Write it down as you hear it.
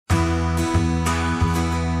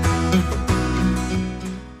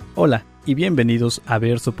Hola y bienvenidos a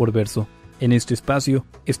Verso por Verso. En este espacio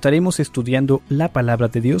estaremos estudiando la palabra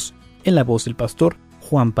de Dios en la voz del pastor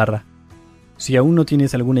Juan Parra. Si aún no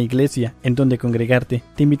tienes alguna iglesia en donde congregarte,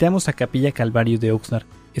 te invitamos a Capilla Calvario de Oxnard.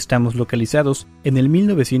 Estamos localizados en el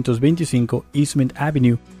 1925 Eastman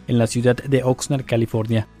Avenue, en la ciudad de Oxnard,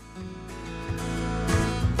 California.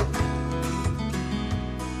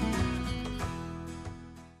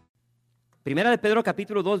 Primera de Pedro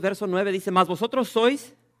capítulo 2, verso 9 dice: Mas vosotros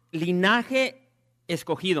sois linaje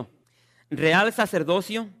escogido, real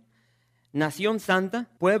sacerdocio, nación santa,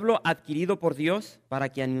 pueblo adquirido por Dios, para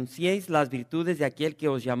que anunciéis las virtudes de aquel que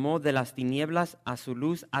os llamó de las tinieblas a su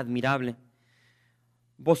luz admirable.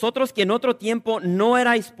 Vosotros que en otro tiempo no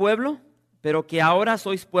erais pueblo, pero que ahora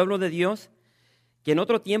sois pueblo de Dios, que en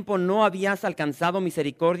otro tiempo no habías alcanzado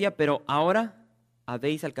misericordia, pero ahora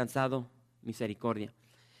habéis alcanzado misericordia.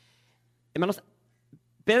 Hermanos,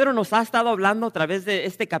 Pedro nos ha estado hablando a través de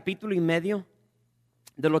este capítulo y medio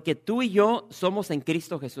de lo que tú y yo somos en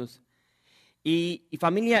Cristo Jesús. Y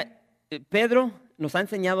familia, Pedro nos ha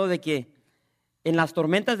enseñado de que en las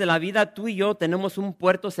tormentas de la vida tú y yo tenemos un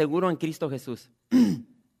puerto seguro en Cristo Jesús.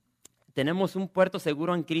 Tenemos un puerto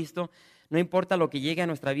seguro en Cristo, no importa lo que llegue a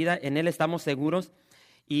nuestra vida, en Él estamos seguros.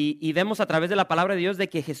 Y vemos a través de la palabra de Dios de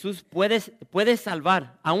que Jesús puede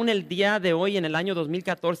salvar. Aún el día de hoy, en el año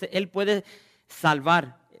 2014, Él puede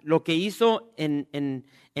salvar. Lo que hizo en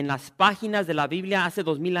las páginas de la Biblia hace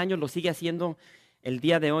 2000 años lo sigue haciendo el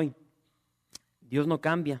día de hoy. Dios no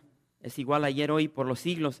cambia, es igual ayer, hoy, por los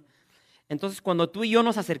siglos. Entonces, cuando tú y yo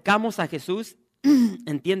nos acercamos a Jesús,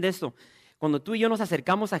 entiende esto, cuando tú y yo nos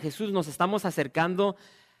acercamos a Jesús, nos estamos acercando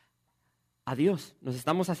a Dios, nos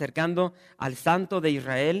estamos acercando al Santo de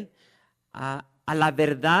Israel, a la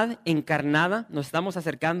verdad encarnada, nos estamos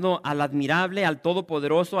acercando al admirable, al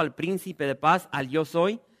todopoderoso, al príncipe de paz, al yo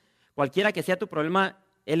soy. Cualquiera que sea tu problema,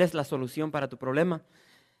 Él es la solución para tu problema.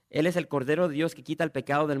 Él es el Cordero de Dios que quita el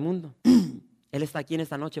pecado del mundo. Él está aquí en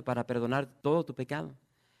esta noche para perdonar todo tu pecado,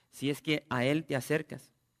 si es que a Él te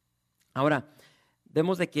acercas. Ahora,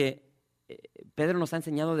 vemos de que Pedro nos ha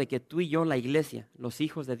enseñado de que tú y yo, la iglesia, los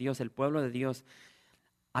hijos de Dios, el pueblo de Dios,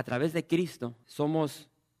 a través de Cristo, somos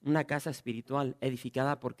una casa espiritual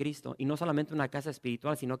edificada por Cristo. Y no solamente una casa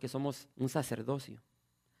espiritual, sino que somos un sacerdocio.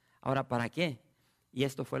 Ahora, ¿para qué? Y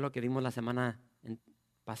esto fue lo que vimos la semana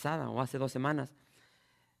pasada o hace 2 semanas.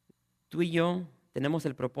 Tú y yo tenemos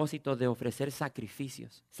el propósito de ofrecer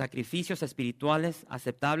sacrificios espirituales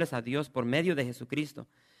aceptables a Dios por medio de Jesucristo.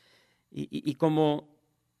 Y como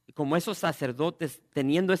esos sacerdotes,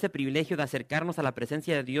 teniendo ese privilegio de acercarnos a la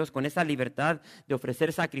presencia de Dios con esa libertad de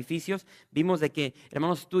ofrecer sacrificios, vimos de que,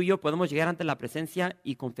 hermanos, tú y yo podemos llegar ante la presencia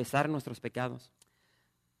y confesar nuestros pecados.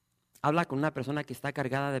 Habla con una persona que está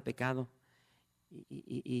cargada de pecado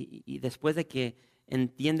y después de que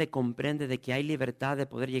entiende, comprende de que hay libertad de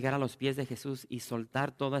poder llegar a los pies de Jesús y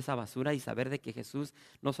soltar toda esa basura y saber de que Jesús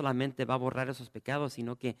no solamente va a borrar esos pecados,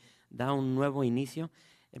 sino que da un nuevo inicio.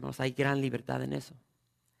 Hermanos, hay gran libertad en eso.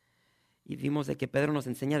 Y vimos de que Pedro nos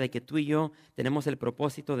enseña de que tú y yo tenemos el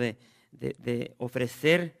propósito de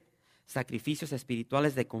ofrecer sacrificios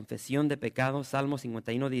espirituales de confesión de pecados. Salmo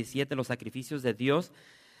 51:17, los sacrificios de Dios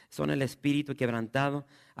son el espíritu quebrantado,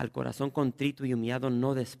 al corazón contrito y humillado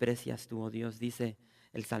no desprecias tú, oh Dios, dice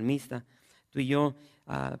el salmista. Tú y yo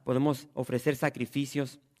podemos ofrecer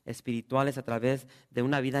sacrificios espirituales a través de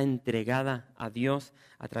una vida entregada a Dios,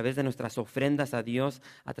 a través de nuestras ofrendas a Dios,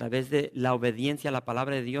 a través de la obediencia a la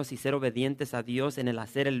palabra de Dios y ser obedientes a Dios en el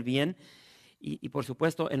hacer el bien y por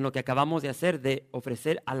supuesto en lo que acabamos de hacer, de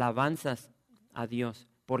ofrecer alabanzas a Dios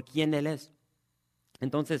por quien Él es.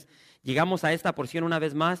 Entonces llegamos a esta porción una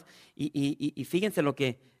vez más y fíjense lo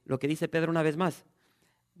que dice Pedro una vez más: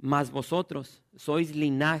 mas vosotros sois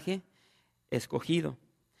linaje escogido,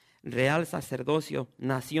 real sacerdocio,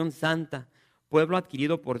 nación santa, pueblo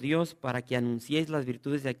adquirido por Dios, para que anunciéis las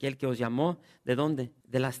virtudes de aquel que os llamó, ¿de dónde?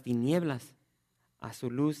 De las tinieblas a su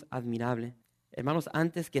luz admirable. Hermanos,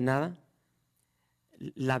 antes que nada,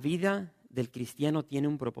 la vida del cristiano tiene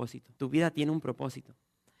un propósito. Tu vida tiene un propósito.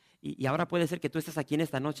 Y ahora puede ser que tú estés aquí en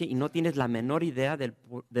esta noche y no tienes la menor idea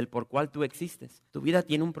del por cual tú existes. Tu vida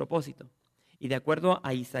tiene un propósito. Y de acuerdo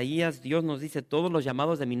a Isaías, Dios nos dice: todos los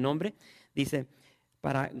llamados de mi nombre, dice,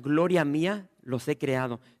 para gloria mía los he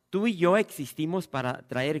creado. Tú y yo existimos para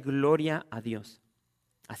traer gloria a Dios.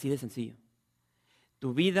 Así de sencillo.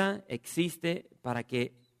 Tu vida existe para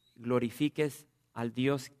que glorifiques al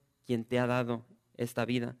Dios quien te ha dado esta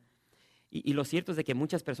vida. Y lo cierto es de que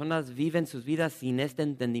muchas personas viven sus vidas sin este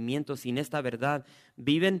entendimiento, sin esta verdad.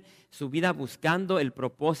 Viven su vida buscando el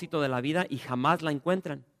propósito de la vida y jamás la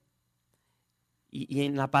encuentran. Y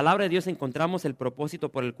en la palabra de Dios encontramos el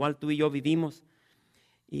propósito por el cual tú y yo vivimos.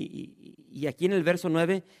 Y aquí en el verso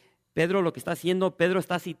 9, Pedro lo que está haciendo, Pedro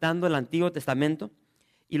está citando el Antiguo Testamento.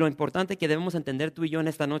 Y lo importante que debemos entender tú y yo en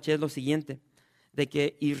esta noche es lo siguiente, de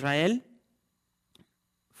que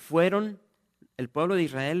el pueblo de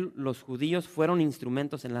Israel, los judíos, fueron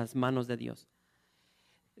instrumentos en las manos de Dios.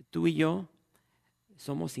 Tú y yo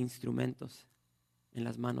somos instrumentos en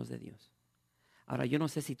las manos de Dios. Ahora, yo no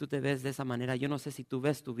sé si tú te ves de esa manera, yo no sé si tú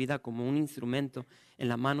ves tu vida como un instrumento en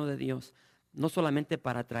la mano de Dios, no solamente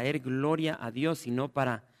para traer gloria a Dios, sino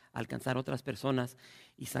para alcanzar otras personas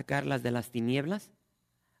y sacarlas de las tinieblas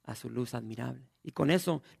a su luz admirable. Y con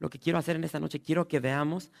eso, lo que quiero hacer en esta noche, quiero que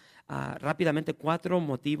veamos rápidamente 4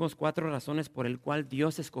 motivos, 4 razones por el cual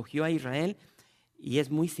Dios escogió a Israel y es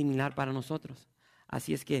muy similar para nosotros.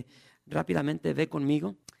 Así es que rápidamente ve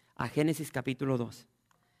conmigo a Génesis capítulo 2.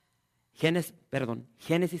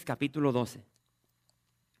 Génesis capítulo 12.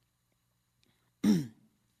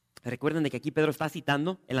 Recuerden de que aquí Pedro está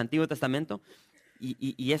citando el Antiguo Testamento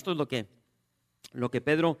y esto es lo que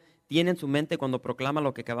Pedro tiene en su mente cuando proclama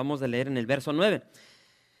lo que acabamos de leer en el verso 9.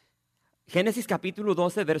 Génesis capítulo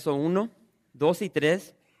 12, verso 1, 2 y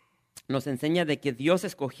 3 nos enseña de que Dios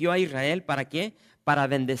escogió a Israel, ¿para qué? Para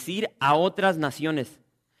bendecir a otras naciones.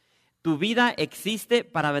 Tu vida existe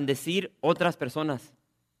para bendecir otras personas.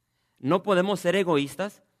 No podemos ser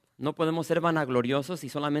egoístas, no podemos ser vanagloriosos y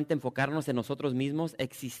solamente enfocarnos en nosotros mismos.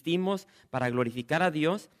 Existimos para glorificar a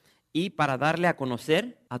Dios y para darle a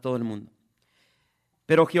conocer a todo el mundo.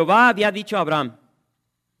 Pero Jehová había dicho a Abraham,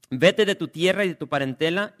 vete de tu tierra y de tu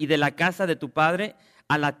parentela y de la casa de tu padre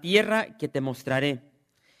a la tierra que te mostraré.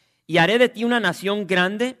 Y haré de ti una nación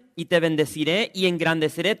grande y te bendeciré y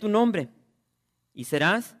engrandeceré tu nombre y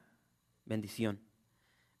serás bendición.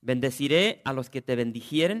 Bendeciré a los que te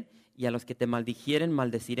bendijeren y a los que te maldijeren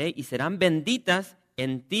maldeciré y serán benditas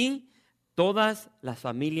en ti todas las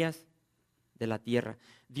familias de la tierra.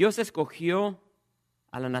 Dios escogió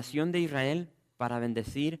a la nación de Israel para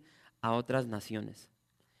bendecir a otras naciones.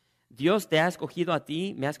 Dios te ha escogido a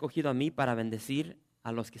ti, me ha escogido a mí para bendecir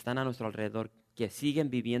a los que están a nuestro alrededor, que siguen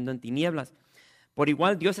viviendo en tinieblas. Por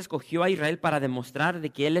igual Dios escogió a Israel para demostrar de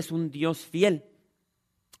que Él es un Dios fiel.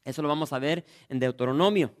 Eso lo vamos a ver en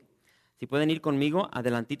Deuteronomio. Si pueden ir conmigo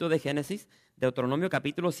adelantito de Génesis, Deuteronomio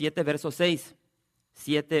capítulo 7, verso 6,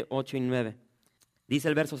 7, 8 y 9. Dice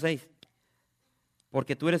el verso 6.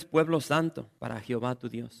 Porque tú eres pueblo santo para Jehová tu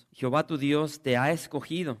Dios. Jehová tu Dios te ha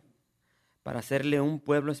escogido para hacerle un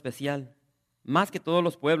pueblo especial, más que todos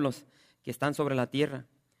los pueblos que están sobre la tierra.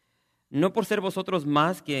 No por ser vosotros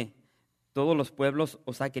más que todos los pueblos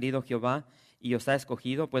os ha querido Jehová y os ha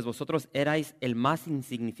escogido, pues vosotros erais el más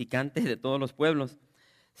insignificante de todos los pueblos,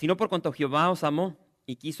 sino por cuanto Jehová os amó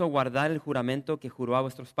y quiso guardar el juramento que juró a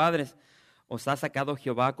vuestros padres. Os ha sacado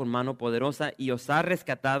Jehová con mano poderosa y os ha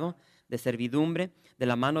rescatado de servidumbre de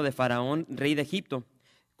la mano de Faraón, rey de Egipto.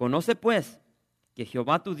 Conoce pues que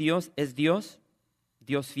Jehová tu Dios es Dios,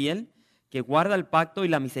 Dios fiel, que guarda el pacto y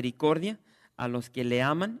la misericordia a los que le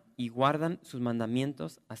aman y guardan sus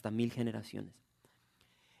mandamientos hasta 1000 generaciones.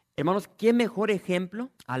 Hermanos, ¿qué mejor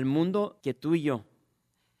ejemplo al mundo que tú y yo?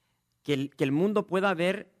 Que el mundo pueda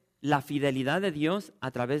ver la fidelidad de Dios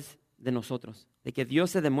a través de nosotros, de que Dios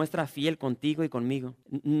se demuestra fiel contigo y conmigo.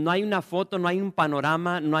 No hay una foto, no hay un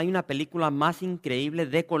panorama, no hay una película más increíble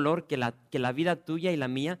de color que la vida tuya y la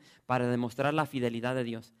mía para demostrar la fidelidad de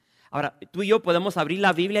Dios. Ahora, tú y yo podemos abrir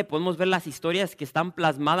la Biblia y podemos ver las historias que están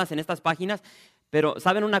plasmadas en estas páginas, pero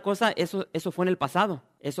 ¿saben una cosa? Eso fue en el pasado,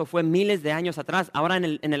 eso fue miles de años atrás. Ahora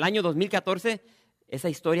en el año 2014, esa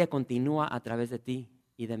historia continúa a través de ti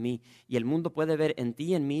y de mí. Y el mundo puede ver en ti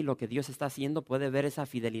y en mí lo que Dios está haciendo, puede ver esa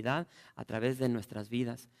fidelidad a través de nuestras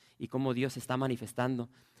vidas y cómo Dios está manifestando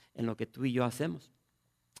en lo que tú y yo hacemos.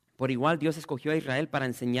 Por igual, Dios escogió a Israel para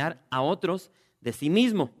enseñar a otros de sí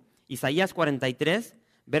mismo. Isaías 43,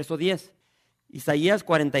 verso 10. Isaías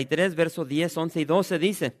 43, verso 10, 11 y 12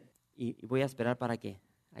 dice, y voy a esperar para que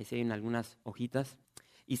ahí se ven algunas hojitas.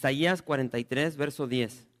 Isaías 43, verso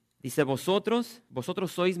 10. Dice, vosotros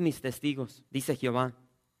sois mis testigos, dice Jehová,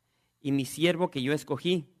 y mi siervo que yo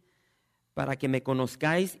escogí, para que me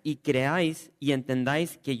conozcáis y creáis y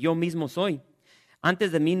entendáis que yo mismo soy.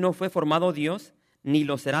 Antes de mí no fue formado Dios, ni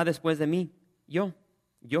lo será después de mí. Yo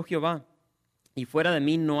Jehová, y fuera de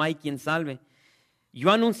mí no hay quien salve. Yo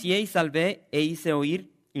anuncié y salvé e hice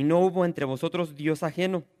oír, y no hubo entre vosotros Dios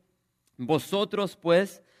ajeno. Vosotros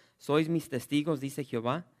pues sois mis testigos, dice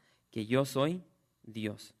Jehová, que yo soy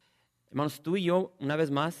Dios. Hermanos, tú y yo, una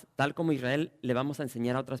vez más, tal como Israel, le vamos a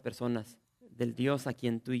enseñar a otras personas del Dios a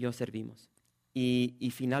quien tú y yo servimos.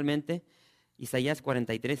 Y finalmente, Isaías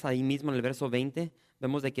 43, ahí mismo en el verso 20,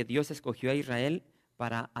 vemos de que Dios escogió a Israel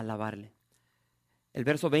para alabarle. El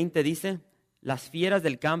verso 20 dice, las fieras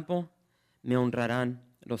del campo me honrarán,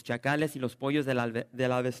 los chacales y los pollos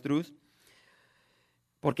del avestruz,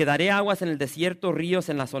 porque daré aguas en el desierto, ríos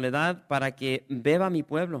en la soledad, para que beba mi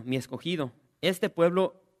pueblo, mi escogido. Este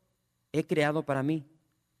pueblo he creado para mí,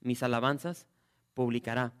 mis alabanzas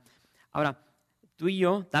publicará. Ahora, tú y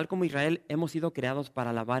yo, tal como Israel, hemos sido creados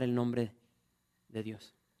para alabar el nombre de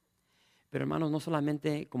Dios. Pero hermanos, no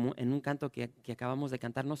solamente como en un canto que acabamos de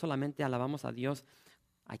cantar, no solamente alabamos a Dios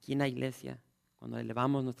aquí en la iglesia, cuando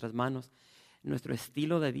elevamos nuestras manos, nuestro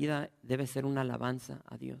estilo de vida debe ser una alabanza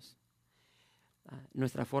a Dios.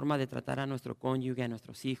 Nuestra forma de tratar a nuestro cónyuge, a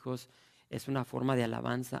nuestros hijos, es una forma de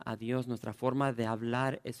alabanza a Dios. Nuestra forma de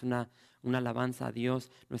hablar es una alabanza a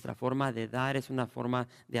Dios. Nuestra forma de dar es una forma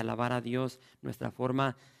de alabar a Dios. Nuestra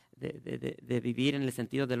forma de vivir en el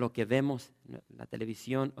sentido de lo que vemos, la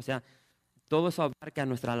televisión, o sea, todo eso abarca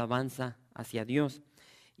nuestra alabanza hacia Dios.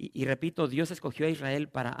 Y repito, Dios escogió a Israel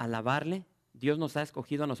para alabarle. Dios nos ha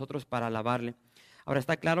escogido a nosotros para alabarle. Ahora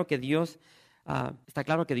está claro que Dios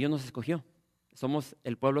nos escogió. Somos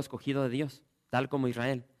el pueblo escogido de Dios, tal como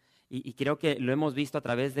Israel. Y creo que lo hemos visto a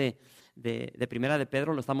través de Primera de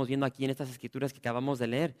Pedro, lo estamos viendo aquí en estas escrituras que acabamos de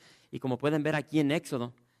leer. Y como pueden ver aquí en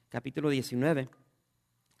Éxodo, capítulo 19,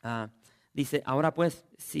 dice, ahora pues,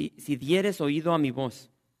 si dieres oído a mi voz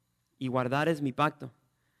y guardares mi pacto,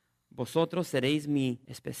 vosotros seréis mi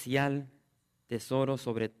especial tesoro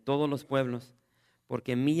sobre todos los pueblos,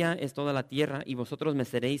 porque mía es toda la tierra y vosotros me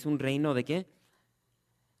seréis un reino ¿de qué?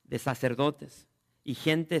 De sacerdotes y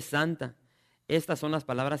gente santa. Estas son las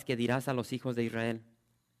palabras que dirás a los hijos de Israel.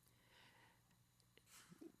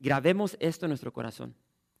 Grabemos esto en nuestro corazón.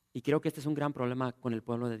 Y creo que este es un gran problema con el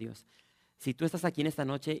pueblo de Dios. Si tú estás aquí en esta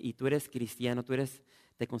noche y tú eres cristiano,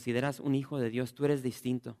 te consideras un hijo de Dios, tú eres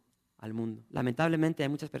distinto al mundo. Lamentablemente hay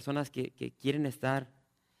muchas personas que quieren estar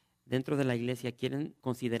dentro de la iglesia, quieren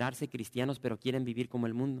considerarse cristianos, pero quieren vivir como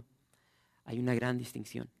el mundo. Hay una gran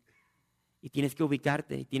distinción. Y tienes que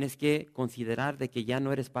ubicarte, y tienes que considerar de que ya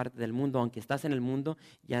no eres parte del mundo. Aunque estás en el mundo,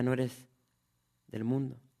 ya no eres del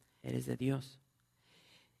mundo, eres de Dios.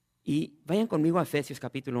 Y vayan conmigo a Efesios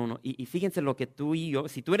capítulo 1 y fíjense lo que tú y yo,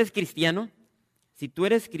 si tú eres cristiano,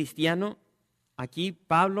 aquí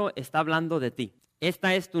Pablo está hablando de ti.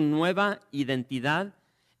 Esta es tu nueva identidad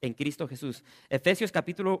en Cristo Jesús. Efesios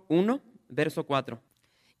capítulo 1, verso 4.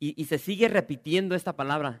 Y se sigue repitiendo esta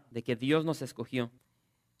palabra de que Dios nos escogió.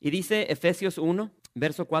 Y dice Efesios 1,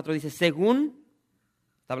 verso 4, dice, está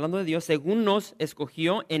hablando de Dios, según nos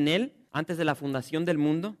escogió en Él antes de la fundación del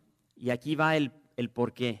mundo. Y aquí va el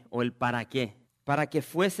por qué o el para qué. Para que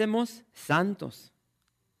fuésemos santos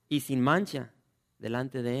y sin mancha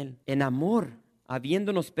delante de Él. En amor,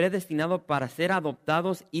 habiéndonos predestinado para ser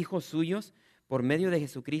adoptados hijos suyos por medio de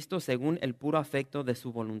Jesucristo según el puro afecto de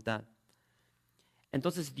su voluntad.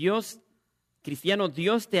 Entonces Dios, cristiano,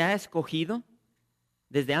 Dios te ha escogido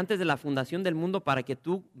desde antes de la fundación del mundo para que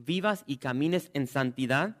tú vivas y camines en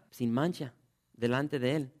santidad sin mancha delante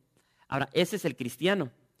de Él. Ahora, ese es el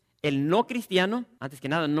cristiano. El no cristiano, antes que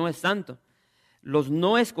nada, no es santo. Los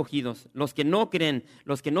no escogidos, los que no creen,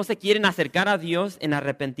 los que no se quieren acercar a Dios en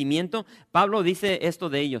arrepentimiento, Pablo dice esto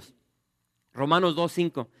de ellos. Romanos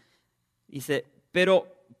 2:5 dice,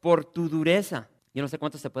 pero por tu dureza. Yo no sé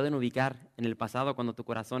cuántos se pueden ubicar en el pasado cuando tu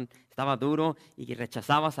corazón estaba duro y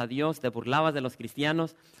rechazabas a Dios, te burlabas de los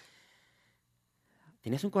cristianos.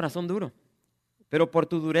 Tenías un corazón duro. Pero por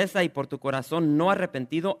tu dureza y por tu corazón no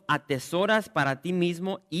arrepentido, atesoras para ti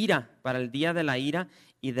mismo ira para el día de la ira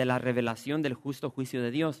y de la revelación del justo juicio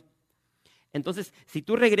de Dios. Entonces, si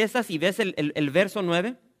tú regresas y ves el verso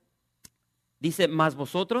 9, dice, mas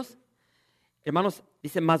vosotros, hermanos,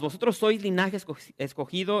 dice, mas vosotros sois linaje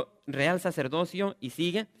escogido, real sacerdocio, y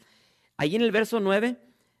sigue. Ahí en el verso 9,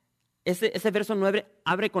 ese verso 9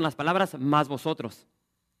 abre con las palabras, mas vosotros.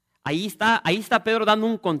 Ahí está Pedro dando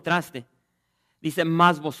un contraste. Dice,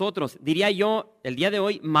 más vosotros, diría yo el día de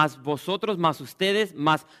hoy, más vosotros, más ustedes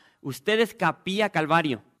Capilla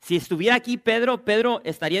Calvario. Si estuviera aquí Pedro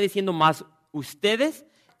estaría diciendo, más ustedes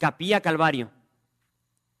Capilla Calvario.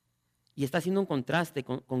 Y está haciendo un contraste,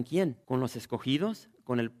 ¿con quién? Con los escogidos,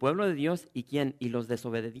 con el pueblo de Dios, ¿y quién? Y los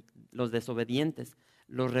desobedientes,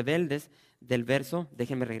 los rebeldes del verso,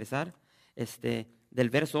 déjenme regresar, del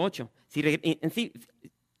verso 8.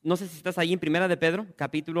 No sé si estás ahí en Primera de Pedro,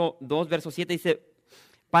 capítulo 2, verso 7, dice,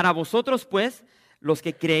 para vosotros pues, los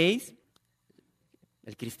que creéis,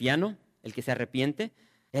 el cristiano, el que se arrepiente,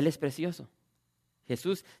 Él es precioso.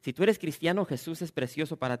 Jesús, si tú eres cristiano, Jesús es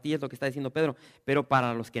precioso para ti, es lo que está diciendo Pedro. Pero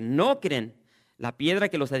para los que no creen, La piedra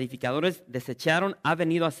que los edificadores desecharon ha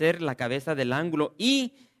venido a ser la cabeza del ángulo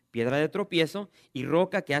y piedra de tropiezo y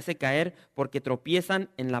roca que hace caer porque tropiezan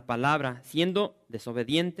en la palabra, siendo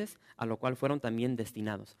desobedientes, a lo cual fueron también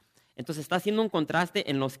destinados. Entonces está haciendo un contraste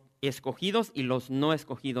en los escogidos y los no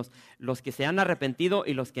escogidos, los que se han arrepentido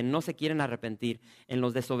y los que no se quieren arrepentir, en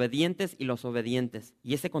los desobedientes y los obedientes.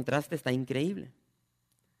 Y ese contraste está increíble.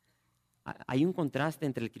 Hay un contraste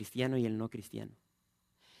entre el cristiano y el no cristiano.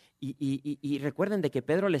 Y recuerden de que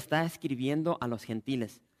Pedro le está escribiendo a los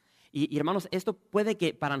gentiles. Y hermanos, esto puede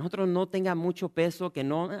que para nosotros no tenga mucho peso, que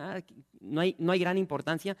no hay gran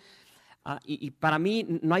importancia. Y para mí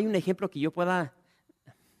no hay un ejemplo que yo pueda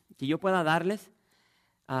darles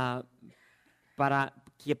para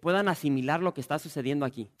que puedan asimilar lo que está sucediendo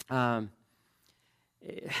aquí.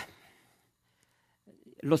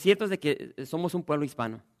 Lo cierto es de que somos un pueblo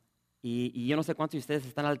hispano. Y yo no sé cuántos de ustedes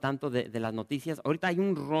están al tanto de las noticias. Ahorita hay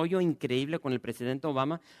un rollo increíble con el presidente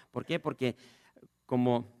Obama. ¿Por qué? Porque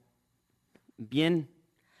como bien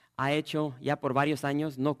ha hecho ya por varios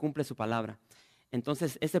años, no cumple su palabra.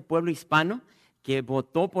 Entonces, ese pueblo hispano que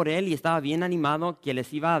votó por él y estaba bien animado que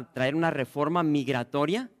les iba a traer una reforma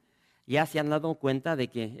migratoria, ya se han dado cuenta de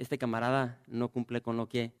que este camarada no cumple con lo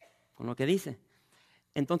que dice.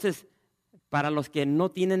 Entonces, para los que no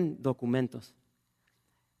tienen documentos,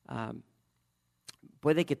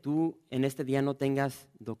 puede que tú en este día no tengas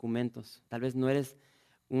documentos. Tal vez no eres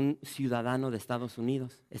un ciudadano de Estados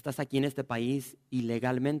Unidos. Estás aquí en este país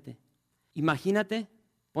ilegalmente. Imagínate,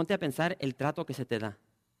 ponte a pensar el trato que se te da.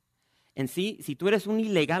 En sí, si tú eres un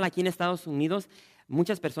ilegal aquí en Estados Unidos,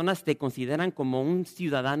 muchas personas te consideran como un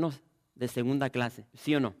ciudadano de segunda clase,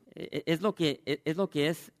 ¿sí o no? Es lo que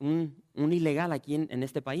es un ilegal aquí en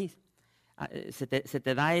este país. Se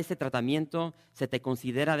te da ese tratamiento, se te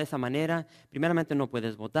considera de esa manera. Primeramente no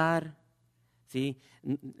puedes votar, ¿sí?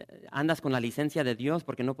 Andas con la licencia de Dios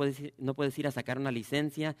porque no puedes ir a sacar una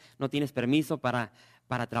licencia, no tienes permiso para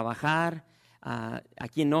trabajar.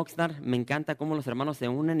 Aquí en Oxnard me encanta cómo los hermanos se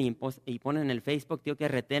unen y ponen en el Facebook, tío, que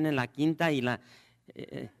retenen la quinta y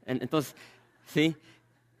entonces, sí,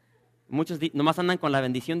 muchos nomás andan con la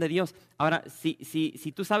bendición de Dios. Ahora,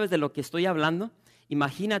 si tú sabes de lo que estoy hablando,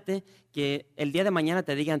 imagínate que el día de mañana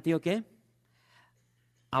te digan, tío, ¿qué?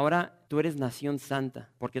 Ahora tú eres nación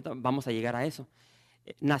santa, porque vamos a llegar a eso.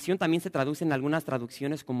 Nación también se traduce en algunas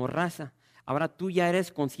traducciones como raza. Ahora tú ya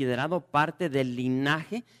eres considerado parte del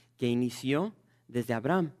linaje que inició desde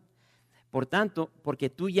Abraham. Por tanto, porque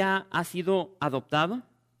tú ya has sido adoptado,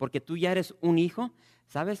 porque tú ya eres un hijo,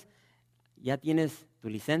 ¿sabes? Ya tienes tu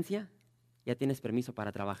licencia, ya tienes permiso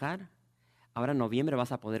para trabajar. Ahora en noviembre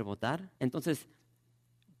vas a poder votar. Entonces,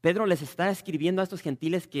 Pedro les está escribiendo a estos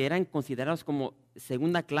gentiles que eran considerados como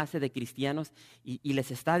segunda clase de cristianos y les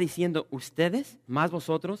está diciendo, ustedes, más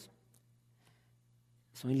vosotros,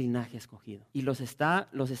 son linaje escogido. Y los está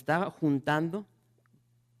juntando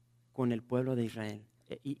con el pueblo de Israel.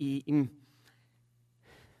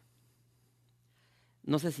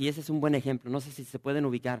 No sé si ese es un buen ejemplo, no sé si se pueden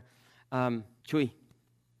ubicar. Chuy,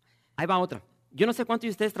 ahí va otra. Yo no sé cuántos de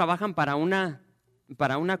ustedes trabajan para una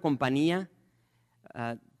compañía,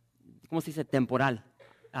 ¿cómo se dice? Temporal.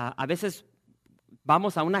 A veces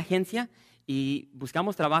vamos a una agencia y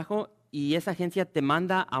buscamos trabajo y esa agencia te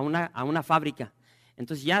manda a una fábrica.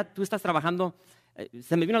 Entonces ya tú estás trabajando,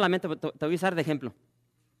 se me vino a la mente, te voy a usar de ejemplo.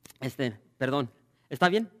 Perdón, ¿está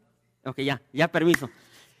bien? Ok, ya permiso.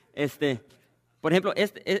 Por ejemplo,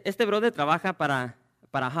 este brother trabaja para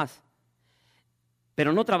Haas,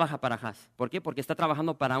 pero no trabaja para Haas. ¿Por qué? Porque está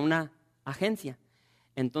trabajando para una agencia.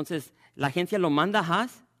 Entonces, la agencia lo manda a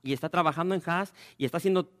Haas y está trabajando en Haas y está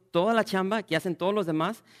haciendo toda la chamba que hacen todos los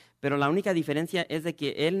demás, pero la única diferencia es de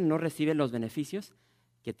que él no recibe los beneficios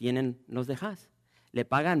que tienen los de Haas. Le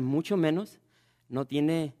pagan mucho menos, no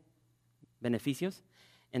tiene beneficios,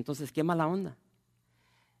 entonces qué mala onda.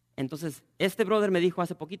 Entonces, este brother me dijo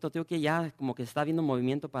hace poquito, tío, que ya como que está habiendo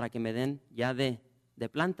movimiento para que me den ya de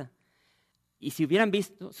planta. Y si hubieran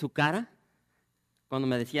visto su cara cuando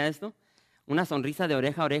me decía esto, una sonrisa de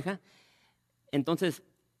oreja a oreja, entonces,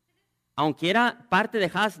 aunque era parte de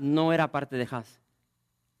Haas, no era parte de Haas.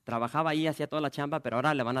 Trabajaba ahí, hacía toda la chamba, pero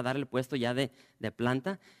ahora le van a dar el puesto ya de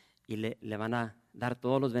planta y le van a dar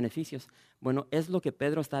todos los beneficios. Bueno, es lo que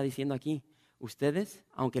Pedro está diciendo aquí. Ustedes,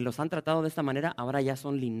 aunque los han tratado de esta manera, ahora ya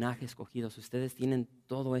son linaje escogidos. Ustedes tienen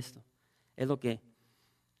todo esto. Es lo que,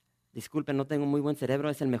 disculpen, no tengo muy buen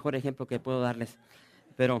cerebro, es el mejor ejemplo que puedo darles.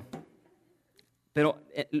 Pero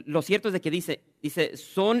lo cierto es de que dice,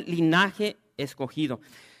 son linaje escogido.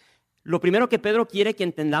 Lo primero que Pedro quiere que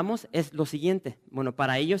entendamos es lo siguiente, bueno,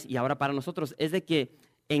 para ellos y ahora para nosotros, es de que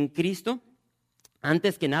en Cristo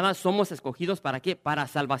Antes que nada, somos escogidos ¿para qué? Para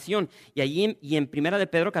salvación. Y allí en 1 de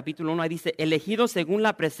Pedro capítulo 1 ahí dice, elegidos según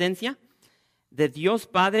la presencia de Dios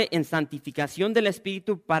Padre en santificación del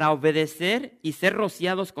Espíritu para obedecer y ser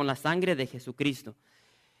rociados con la sangre de Jesucristo.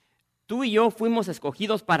 Tú y yo fuimos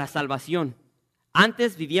escogidos para salvación.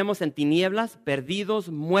 Antes vivíamos en tinieblas, perdidos,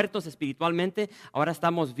 muertos espiritualmente. Ahora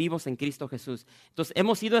estamos vivos en Cristo Jesús. Entonces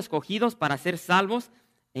hemos sido escogidos para ser salvos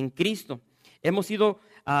en Cristo. Hemos sido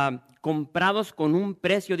comprados con un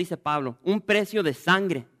precio, dice Pablo, un precio de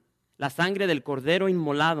sangre, la sangre del Cordero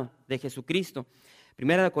inmolado de Jesucristo.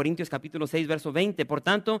 1 Corintios capítulo 6, verso 20. Por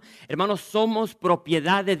tanto, hermanos, somos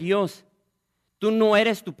propiedad de Dios. Tú no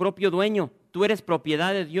eres tu propio dueño, tú eres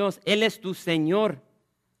propiedad de Dios. Él es tu Señor.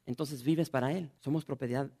 Entonces vives para Él. Somos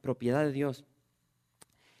propiedad de Dios.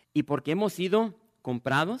 Y porque hemos sido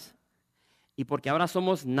comprados y porque ahora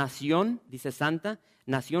somos nación, dice Santa,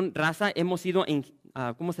 nación, raza, hemos sido,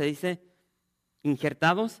 ¿cómo se dice?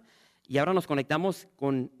 Injertados y ahora nos conectamos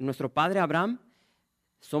con nuestro padre Abraham.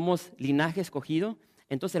 Somos linaje escogido.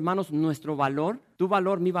 Entonces, hermanos, nuestro valor, tu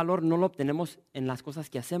valor, mi valor, no lo obtenemos en las cosas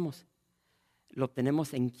que hacemos. Lo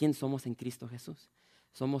obtenemos en quién somos en Cristo Jesús.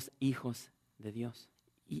 Somos hijos de Dios.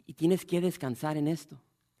 Y tienes que descansar en esto.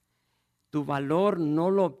 Tu valor no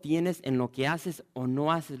lo obtienes en lo que haces o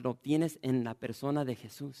no haces, lo obtienes en la persona de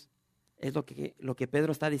Jesús. Es lo que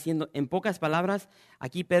Pedro está diciendo. En pocas palabras,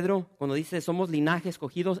 aquí Pedro, cuando dice somos linaje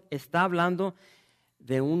escogidos, está hablando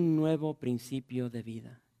de un nuevo principio de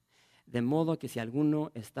vida. De modo que si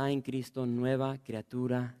alguno está en Cristo, nueva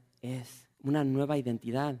criatura es. Una nueva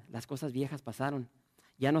identidad. Las cosas viejas pasaron.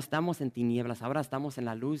 Ya no estamos en tinieblas, ahora estamos en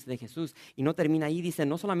la luz de Jesús. Y no termina ahí, dice,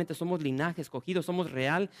 no solamente somos linaje escogido, somos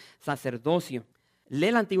real sacerdocio. Lee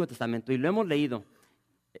el Antiguo Testamento y lo hemos leído.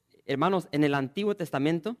 Hermanos, en el Antiguo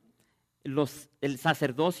Testamento, el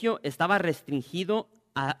sacerdocio estaba restringido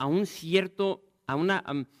a un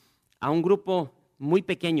grupo muy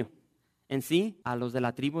pequeño, en sí, a los de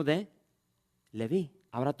la tribu de Leví.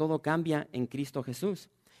 Ahora todo cambia en Cristo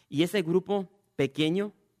Jesús. Y ese grupo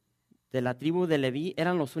pequeño de la tribu de Leví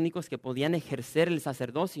eran los únicos que podían ejercer el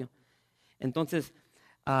sacerdocio. Entonces,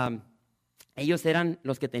 ellos eran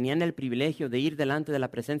los que tenían el privilegio de ir delante de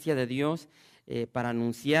la presencia de Dios para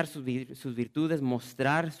anunciar sus virtudes,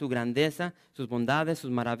 mostrar su grandeza, sus bondades,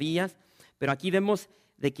 sus maravillas. Pero aquí vemos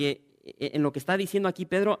de que en lo que está diciendo aquí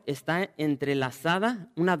Pedro está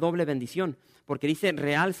entrelazada una doble bendición, porque dice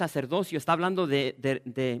real sacerdocio, está hablando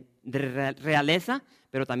de realeza,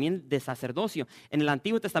 pero también de sacerdocio. En el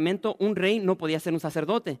Antiguo Testamento un rey no podía ser un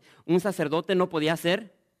sacerdote no podía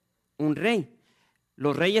ser un rey.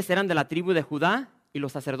 Los reyes eran de la tribu de Judá y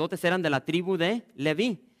los sacerdotes eran de la tribu de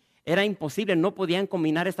Leví. Era imposible, no podían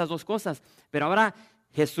combinar estas dos cosas. Pero ahora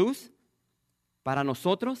Jesús, para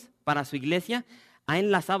nosotros, para su iglesia, ha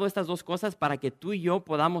enlazado estas dos cosas para que tú y yo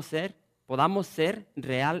podamos ser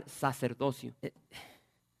real sacerdocio.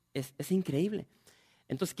 Es increíble.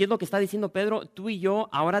 Entonces, ¿qué es lo que está diciendo Pedro? Tú y yo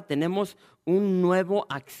ahora tenemos un nuevo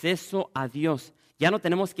acceso a Dios. Ya no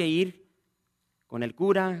tenemos que ir con el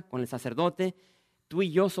cura, con el sacerdote. Tú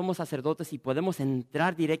y yo somos sacerdotes y podemos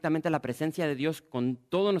entrar directamente a la presencia de Dios con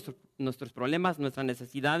todos nuestros problemas, nuestras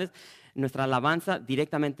necesidades, nuestra alabanza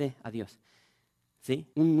directamente a Dios. ¿Sí?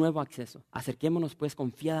 Un nuevo acceso. Acerquémonos pues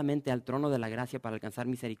confiadamente al trono de la gracia para alcanzar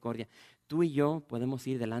misericordia. Tú y yo podemos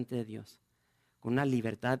ir delante de Dios con una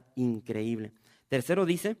libertad increíble. Tercero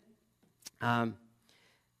dice,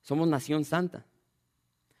 somos nación santa.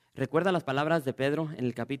 Recuerda las palabras de Pedro en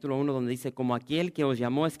el capítulo 1 donde dice, como aquel que os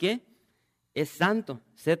llamó es que es santo.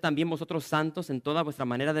 Sed también vosotros santos en toda vuestra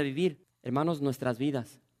manera de vivir. Hermanos, nuestras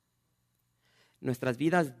vidas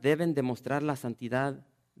deben demostrar la santidad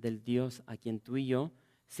del Dios a quien tú y yo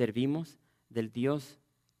servimos, del Dios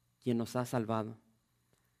quien nos ha salvado.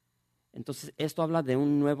 Entonces, esto habla de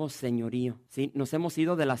un nuevo señorío, ¿sí? Nos hemos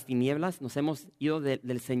ido de las tinieblas, nos hemos ido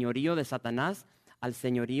del señorío de Satanás al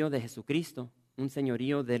señorío de Jesucristo, un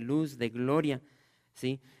señorío de luz, de gloria,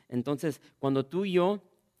 ¿sí? Entonces, cuando tú y yo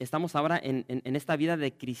estamos ahora en esta vida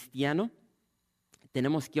de cristiano,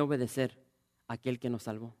 tenemos que obedecer a aquel que nos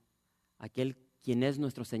salvó, a aquel quien es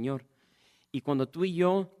nuestro Señor. Y cuando tú y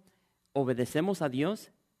yo obedecemos a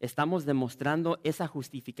Dios, estamos demostrando esa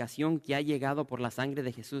justificación que ha llegado por la sangre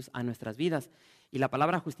de Jesús a nuestras vidas. Y la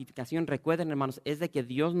palabra justificación, recuerden hermanos, es de que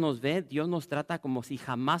Dios nos ve, Dios nos trata como si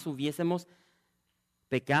jamás hubiésemos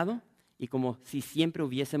pecado y como si siempre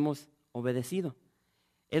hubiésemos obedecido.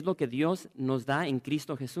 Es lo que Dios nos da en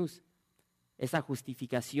Cristo Jesús, esa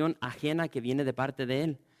justificación ajena que viene de parte de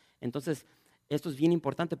Él. Entonces, Esto es bien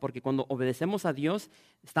importante porque cuando obedecemos a Dios,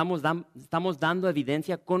 estamos dando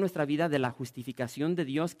evidencia con nuestra vida de la justificación de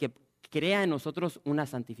Dios que crea en nosotros una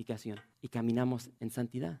santificación y caminamos en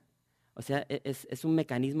santidad. O sea, es un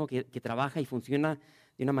mecanismo que trabaja y funciona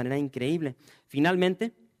de una manera increíble.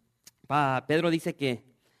 Finalmente, Pedro dice que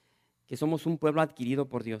somos un pueblo adquirido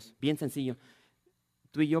por Dios. Bien sencillo,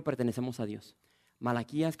 tú y yo pertenecemos a Dios.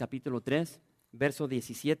 Malaquías capítulo 3, verso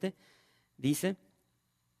 17, dice: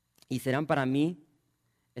 y serán para mí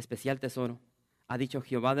especial tesoro, ha dicho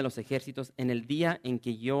Jehová de los ejércitos, en el día en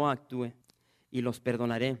que yo actúe, y los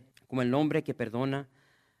perdonaré, como el hombre que perdona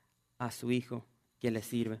a su hijo que le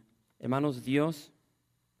sirve. Hermanos, Dios,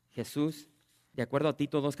 Jesús, de acuerdo a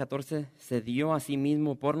Tito 2:14, se dio a sí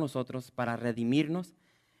mismo por nosotros para redimirnos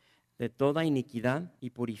de toda iniquidad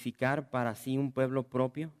y purificar para sí un pueblo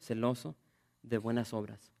propio, celoso de buenas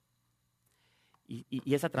obras.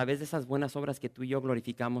 Y es a través de esas buenas obras que tú y yo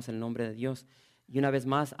glorificamos el nombre de Dios. Y una vez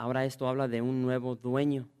más, ahora esto habla de un nuevo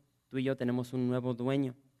dueño. Tú y yo tenemos un nuevo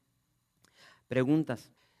dueño.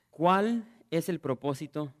 Preguntas: ¿cuál es el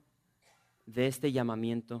propósito de este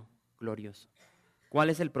llamamiento glorioso? ¿Cuál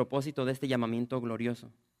es el propósito de este llamamiento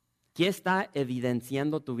glorioso? ¿Qué está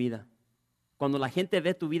evidenciando tu vida? Cuando la gente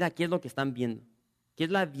ve tu vida, ¿qué es lo que están viendo? ¿Qué es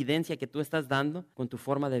la evidencia que tú estás dando con tu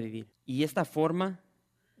forma de vivir? Y esta forma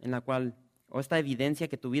en la cual, o esta evidencia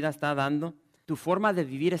que tu vida está dando, tu forma de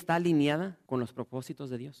vivir está alineada con los propósitos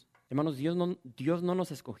de Dios. Hermanos, Dios no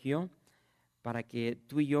nos escogió para que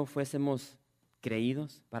tú y yo fuésemos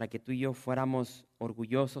creídos, para que tú y yo fuéramos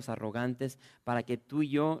orgullosos, arrogantes, para que tú y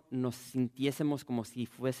yo nos sintiésemos como si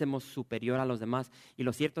fuésemos superior a los demás. Y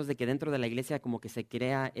lo cierto es de que dentro de la iglesia como que se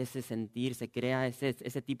crea ese sentir, se crea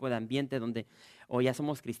ese tipo de ambiente donde ya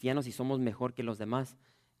somos cristianos y somos mejor que los demás.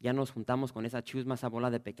 Ya nos juntamos con esa chusma, esa bola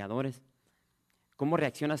de pecadores. ¿Cómo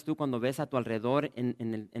reaccionas tú cuando ves a tu alrededor,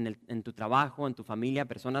 en tu trabajo, en tu familia,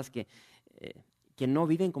 personas que no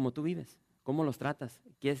viven como tú vives? ¿Cómo los tratas?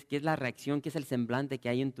 ¿Qué es la reacción? ¿Qué es el semblante que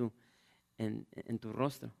hay en tu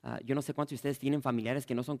rostro? Yo no sé cuántos de ustedes tienen familiares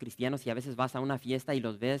que no son cristianos y a veces vas a una fiesta y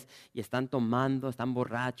los ves y están tomando, están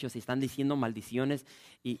borrachos y están diciendo maldiciones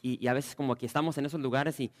y a veces como que estamos en esos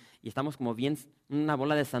lugares y estamos como bien una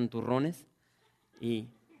bola de santurrones y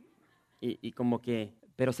como que,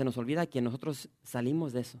 pero se nos olvida que nosotros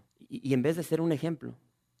salimos de eso y en vez de ser un ejemplo,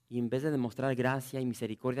 y en vez de demostrar gracia y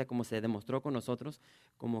misericordia como se demostró con nosotros,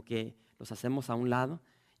 como que los hacemos a un lado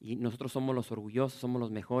y nosotros somos los orgullosos, somos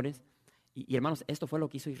los mejores. Y hermanos, esto fue lo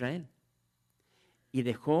que hizo Israel. Y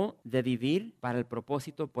dejó de vivir para el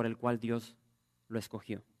propósito por el cual Dios lo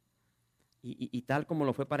escogió. Y tal como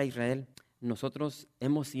lo fue para Israel, nosotros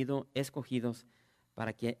hemos sido escogidos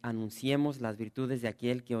para que anunciemos las virtudes de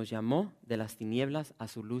aquel que os llamó de las tinieblas a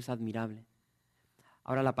su luz admirable.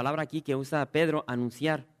 Ahora, la palabra aquí que usa Pedro,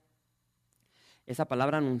 anunciar, esa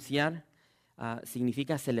palabra anunciar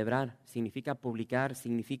significa celebrar, significa publicar,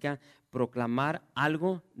 significa proclamar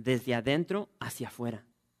algo desde adentro hacia afuera.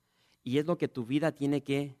 Y es lo que tu vida tiene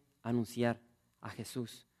que anunciar a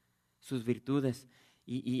Jesús, sus virtudes.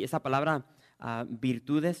 Y esa palabra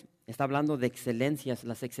virtudes está hablando de excelencias,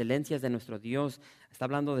 las excelencias de nuestro Dios, está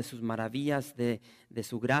hablando de sus maravillas, de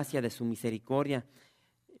su gracia, de su misericordia.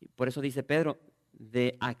 Por eso dice Pedro,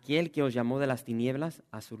 de aquel que os llamó de las tinieblas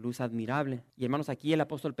a su luz admirable. Y hermanos, aquí el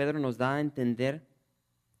apóstol Pedro nos da a entender,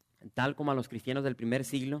 tal como a los cristianos del primer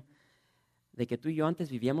siglo, de que tú y yo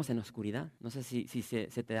antes vivíamos en oscuridad. No sé si se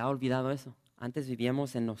te ha olvidado eso. Antes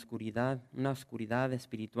vivíamos en oscuridad, una oscuridad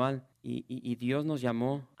espiritual, y Dios nos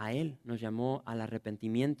llamó a Él, nos llamó al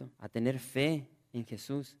arrepentimiento, a tener fe en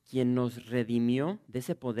Jesús, quien nos redimió de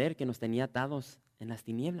ese poder que nos tenía atados en las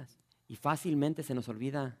tinieblas. Y fácilmente se nos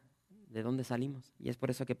olvida de dónde salimos. Y es por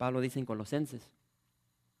eso que Pablo dice en Colosenses,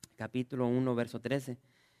 capítulo 1, verso 13,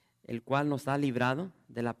 el cual nos ha librado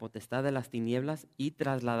de la potestad de las tinieblas y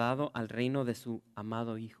trasladado al reino de su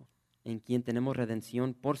amado Hijo, en quien tenemos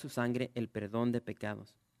redención por su sangre, el perdón de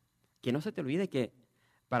pecados. Que no se te olvide que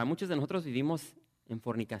para muchos de nosotros vivimos en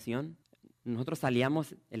fornicación. Nosotros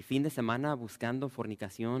salíamos el fin de semana buscando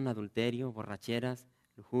fornicación, adulterio, borracheras,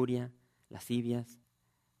 lujuria, lascivias.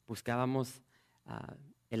 Buscábamos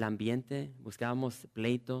el ambiente, buscábamos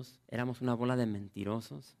pleitos, éramos una bola de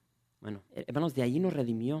mentirosos. Bueno, hermanos, de allí nos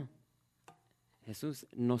redimió. Jesús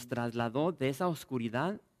nos trasladó de esa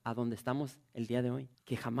oscuridad a donde estamos el día de hoy.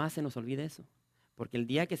 Que jamás se nos olvide eso, porque el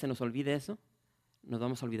día que se nos olvide eso, nos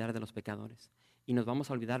vamos a olvidar de los pecadores y nos vamos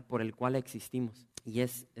a olvidar por el cual existimos. Y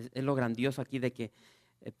es lo grandioso aquí de que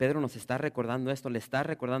Pedro nos está recordando esto, le está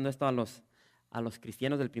recordando esto a los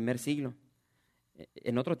cristianos del primer siglo.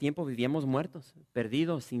 En otro tiempo vivíamos muertos,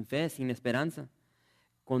 perdidos, sin fe, sin esperanza,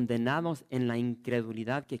 condenados en la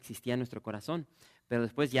incredulidad que existía en nuestro corazón. Pero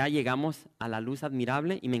después ya llegamos a la luz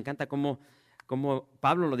admirable y me encanta cómo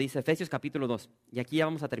Pablo lo dice, Efesios capítulo 2. Y aquí ya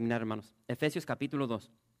vamos a terminar, hermanos. Efesios capítulo 2.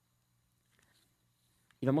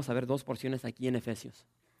 Y vamos a ver dos porciones aquí en Efesios.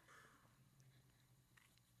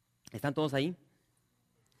 ¿Están todos ahí?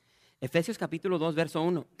 Efesios capítulo 2, verso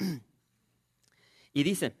 1. Y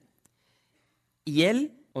dice, y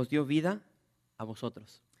Él os dio vida a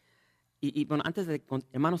vosotros. Y bueno,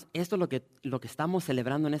 hermanos, esto es lo que estamos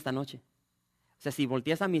celebrando en esta noche. O sea, si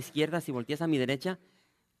volteas a mi izquierda, si volteas a mi derecha,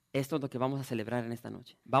 esto es lo que vamos a celebrar en esta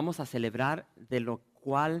noche. Vamos a celebrar de lo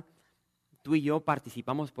cual tú y yo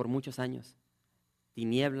participamos por muchos años.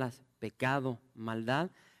 Tinieblas, pecado,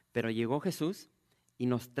 maldad, pero llegó Jesús y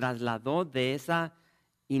nos trasladó de esa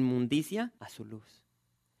inmundicia a su luz.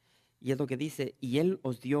 Y es lo que dice, y Él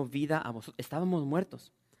os dio vida a vosotros. Estábamos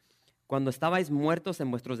muertos. Cuando estabais muertos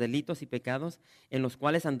en vuestros delitos y pecados, en los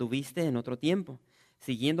cuales anduviste en otro tiempo,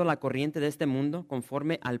 siguiendo la corriente de este mundo,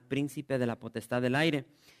 conforme al príncipe de la potestad del aire,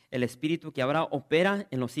 el espíritu que ahora opera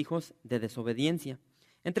en los hijos de desobediencia,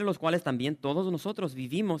 entre los cuales también todos nosotros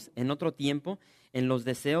vivimos en otro tiempo en los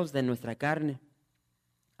deseos de nuestra carne,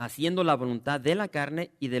 haciendo la voluntad de la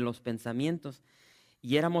carne y de los pensamientos,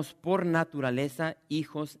 y éramos por naturaleza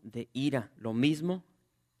hijos de ira, lo mismo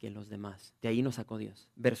que los demás. De ahí nos sacó Dios.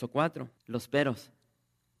 Verso 4, los peros.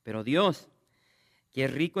 Pero Dios, que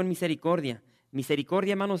es rico en misericordia.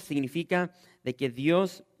 Misericordia, hermanos, significa de que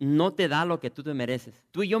Dios no te da lo que tú te mereces.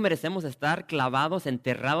 Tú y yo merecemos estar clavados,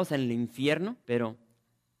 enterrados en el infierno, pero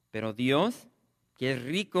Dios, que es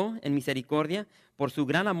rico en misericordia, por su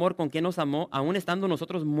gran amor con que nos amó, aun estando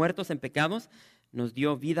nosotros muertos en pecados, nos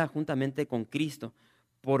dio vida juntamente con Cristo.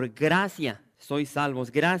 Por gracia sois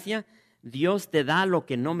salvos. Gracia, Dios te da lo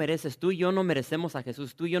que no mereces. Tú y yo no merecemos a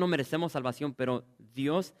Jesús, tú y yo no merecemos salvación, pero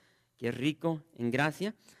Dios, que es rico en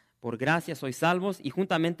gracia, por gracia sois salvos, y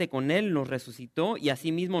juntamente con Él nos resucitó y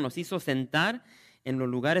asimismo nos hizo sentar en los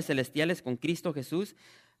lugares celestiales con Cristo Jesús.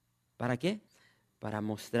 ¿Para qué? Para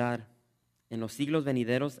mostrar en los siglos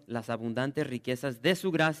venideros las abundantes riquezas de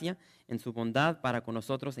su gracia en su bondad para con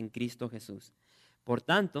nosotros en Cristo Jesús. Por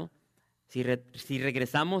tanto, si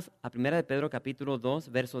regresamos a 1 de Pedro capítulo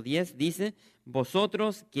 2, verso 10, dice,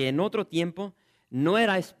 vosotros que en otro tiempo no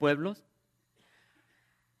erais pueblos,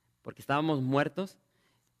 porque estábamos muertos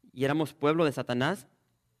y éramos pueblo de Satanás,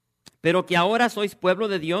 pero que ahora sois pueblo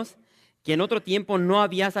de Dios, que en otro tiempo no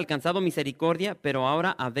habías alcanzado misericordia, pero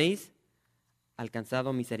ahora habéis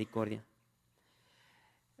alcanzado misericordia.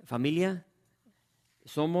 Familia,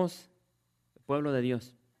 somos pueblo de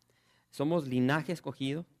Dios, somos linaje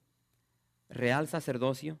escogido, real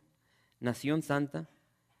sacerdocio, nación santa,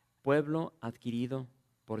 pueblo adquirido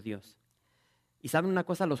por Dios. Y saben una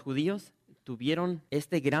cosa, los judíos tuvieron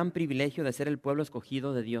este gran privilegio de ser el pueblo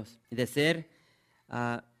escogido de Dios, de ser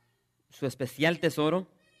su especial tesoro.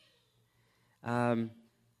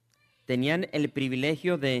 Tenían el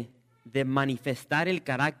privilegio de manifestar el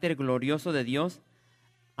carácter glorioso de Dios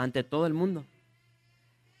ante todo el mundo.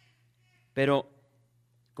 Pero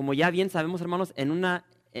como ya bien sabemos, hermanos,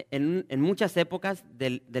 en muchas épocas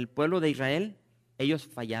del pueblo de Israel, ellos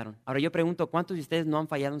fallaron. Ahora yo pregunto, ¿cuántos de ustedes no han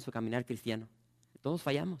fallado en su caminar cristiano? Todos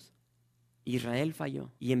fallamos. Israel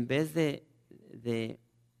falló. Y en vez de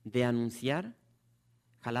anunciar,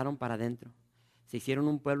 jalaron para adentro. Se hicieron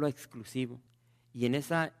un pueblo exclusivo. Y en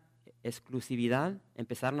esa exclusividad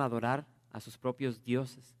empezaron a adorar a sus propios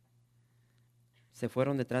dioses. Se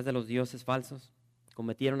fueron detrás de los dioses falsos,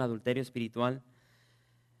 cometieron adulterio espiritual,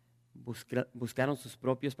 buscaron sus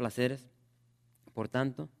propios placeres. Por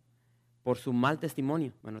tanto, por su mal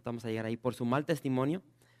testimonio, bueno, estamos a llegar ahí, por su mal testimonio,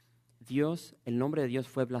 el nombre de Dios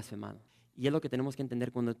fue blasfemado. Y es lo que tenemos que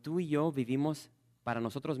entender, cuando tú y yo vivimos para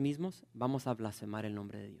nosotros mismos, vamos a blasfemar el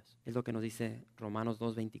nombre de Dios. Es lo que nos dice Romanos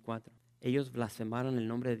 2:24. Ellos blasfemaron el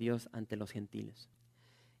nombre de Dios ante los gentiles.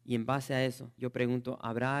 Y en base a eso, yo pregunto,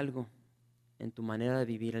 ¿habrá algo en tu manera de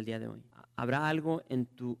vivir el día de hoy? ¿Habrá algo en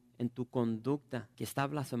tu conducta que está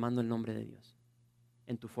blasfemando el nombre de Dios?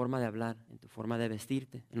 En tu forma de hablar, en tu forma de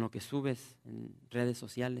vestirte, en lo que subes en redes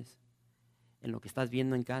sociales, en lo que estás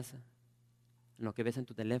viendo en casa, en lo que ves en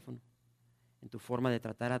tu teléfono, en tu forma de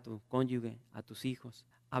tratar a tu cónyuge, a tus hijos.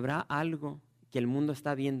 ¿Habrá algo que el mundo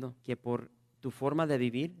está viendo que por tu forma de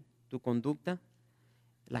vivir, tu conducta,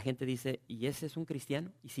 la gente dice, ¿y ese es un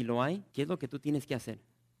cristiano? Y si lo hay, ¿qué es lo que tú tienes que hacer?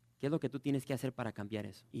 ¿Qué es lo que tú tienes que hacer para cambiar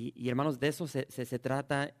eso? Y hermanos, de eso se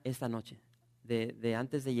trata esta noche, de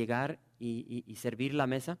antes de llegar y servir la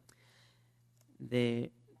mesa,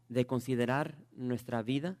 de considerar nuestra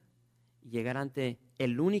vida y llegar ante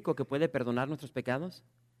el único que puede perdonar nuestros pecados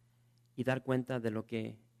y dar cuenta de lo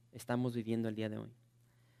que estamos viviendo el día de hoy.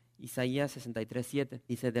 Isaías 63:7.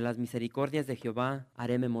 Dice, de las misericordias de Jehová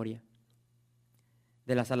haré memoria,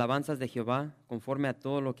 de las alabanzas de Jehová, conforme a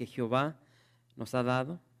todo lo que Jehová nos ha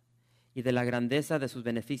dado, y de la grandeza de sus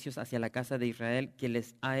beneficios hacia la casa de Israel, que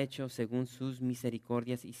les ha hecho según sus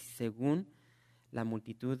misericordias y según la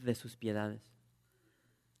multitud de sus piedades.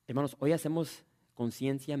 Hermanos, hoy hacemos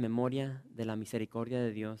conciencia, memoria de la misericordia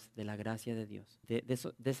de Dios, de la gracia de Dios, de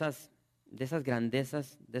esas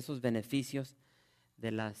grandezas, de esos beneficios,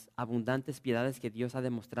 de las abundantes piedades que Dios ha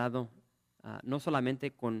demostrado, no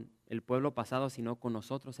solamente con el pueblo pasado, sino con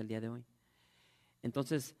nosotros el día de hoy.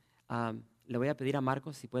 Entonces, le voy a pedir a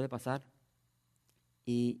Marcos si puede pasar.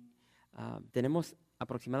 Y tenemos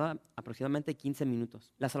aproximadamente 15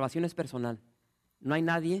 minutos. La salvación es personal. No hay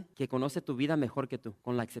nadie que conoce tu vida mejor que tú,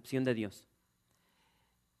 con la excepción de Dios.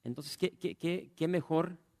 Entonces, ¿qué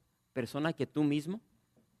mejor persona que tú mismo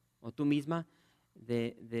o tú misma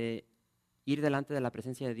de ir delante de la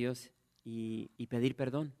presencia de Dios y pedir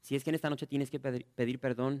perdón? Si es que en esta noche tienes que pedir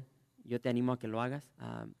perdón, yo te animo a que lo hagas.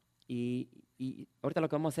 Y ahorita lo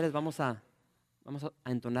que vamos a hacer es vamos a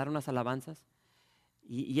entonar unas alabanzas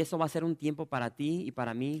y eso va a ser un tiempo para ti y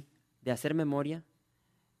para mí de hacer memoria.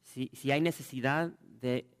 Si hay necesidad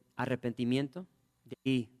de arrepentimiento,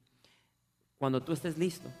 y cuando tú estés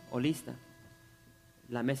listo o lista,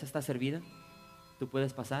 la mesa está servida, tú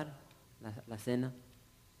puedes pasar la cena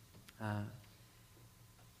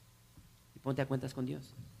y ponte a cuentas con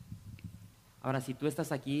Dios. Ahora, si tú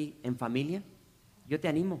estás aquí en familia, yo te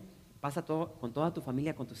animo, pasa con toda tu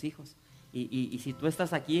familia, con tus hijos. Y si tú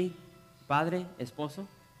estás aquí, padre, esposo,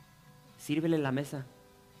 sírvele la mesa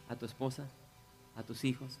a tu esposa, a tus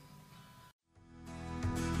hijos.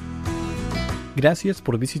 Gracias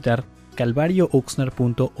por visitar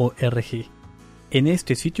calvariooxnard.org. En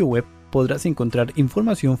este sitio web podrás encontrar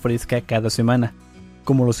información fresca cada semana,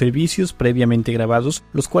 como los servicios previamente grabados,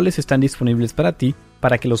 los cuales están disponibles para ti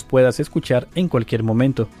para que los puedas escuchar en cualquier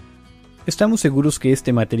momento. Estamos seguros que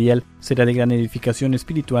este material será de gran edificación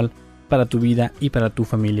espiritual para tu vida y para tu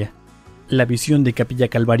familia. La visión de Capilla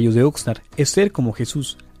Calvario de Oxnard es ser como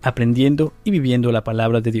Jesús, aprendiendo y viviendo la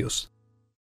palabra de Dios.